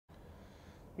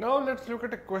Now let's look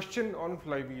at a question on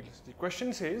flywheels. The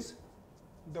question says,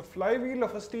 the flywheel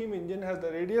of a steam engine has the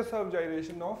radius of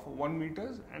gyration of 1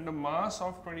 meter and a mass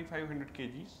of 2500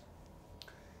 kgs.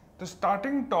 The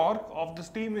starting torque of the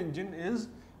steam engine is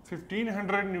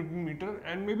 1500 Newton meter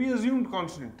and may be assumed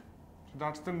constant. So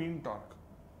that's the mean torque.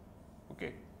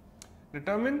 Okay.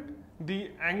 Determine the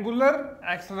angular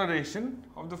acceleration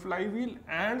of the flywheel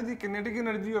and the kinetic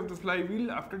energy of the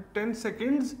flywheel after 10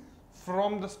 seconds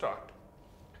from the start.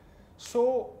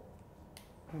 So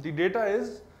the data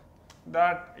is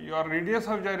that your radius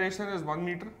of gyration is 1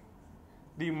 meter,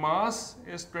 the mass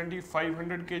is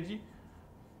 2500 kg,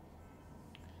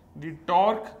 the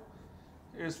torque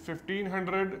is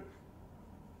 1500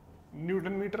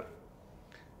 Newton meter.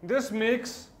 This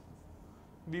makes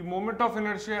the moment of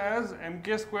inertia as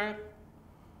mk square,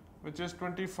 which is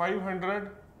 2500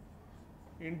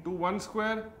 into 1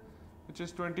 square, which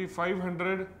is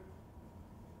 2500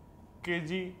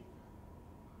 kg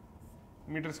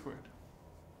meter square.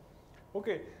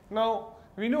 Okay, now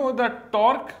we know that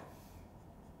torque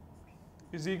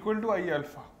is equal to I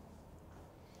alpha,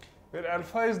 where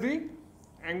alpha is the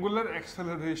angular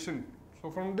acceleration. So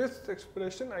from this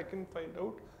expression I can find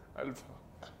out alpha.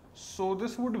 So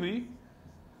this would be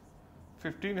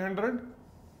 1500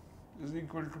 is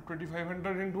equal to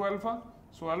 2500 into alpha.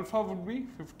 So alpha would be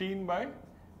 15 by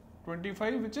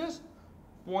 25, which is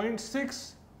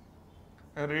 0.6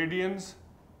 radians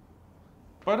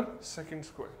per second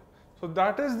square. So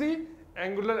that is the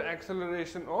angular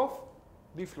acceleration of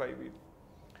the flywheel.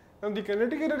 Now the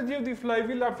kinetic energy of the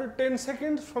flywheel after 10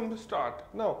 seconds from the start.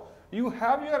 Now you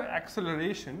have your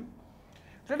acceleration.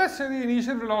 Let us say the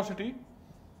initial velocity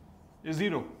is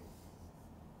 0,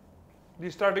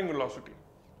 the starting velocity.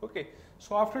 Okay,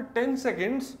 so after 10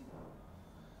 seconds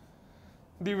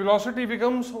the velocity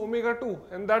becomes omega 2,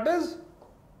 and that is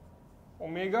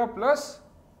omega plus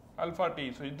alpha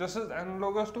t. So this is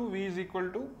analogous to v is equal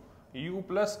to u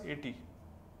plus at.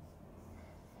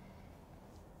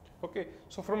 Okay,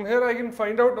 so from here I can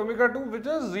find out omega 2, which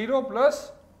is 0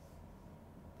 plus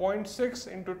 0.6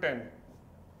 into 10,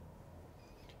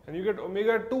 and you get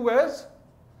omega 2 as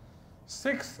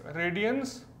 6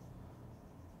 radians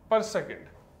per second.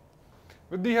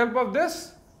 With the help of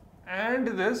this and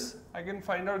this, I can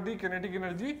find out the kinetic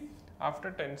energy after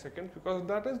 10 seconds, because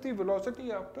that is the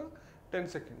velocity after 10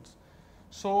 seconds.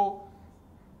 So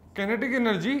kinetic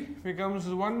energy becomes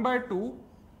 1 by 2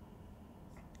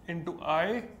 into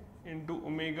I into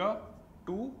omega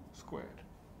 2 square.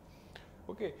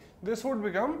 Okay, this would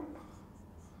become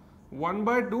 1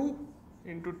 by 2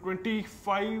 into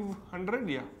 2500,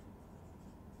 yeah,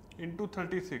 into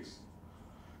 36.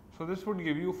 So this would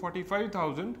give you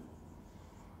 45,000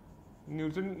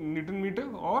 Newton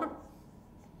meter or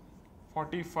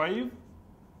 45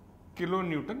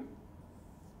 kilonewton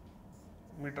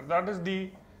meter. That is the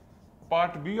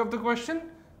part B of the question,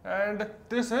 and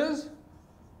this is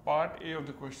part A of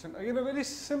the question. Again, a very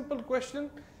simple question,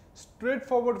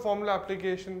 straightforward formula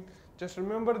application. Just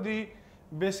remember the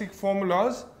basic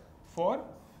formulas for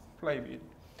flywheel.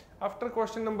 After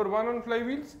question number 1 on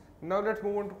flywheels, now let's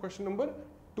move on to question number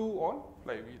 2 on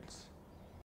flywheels.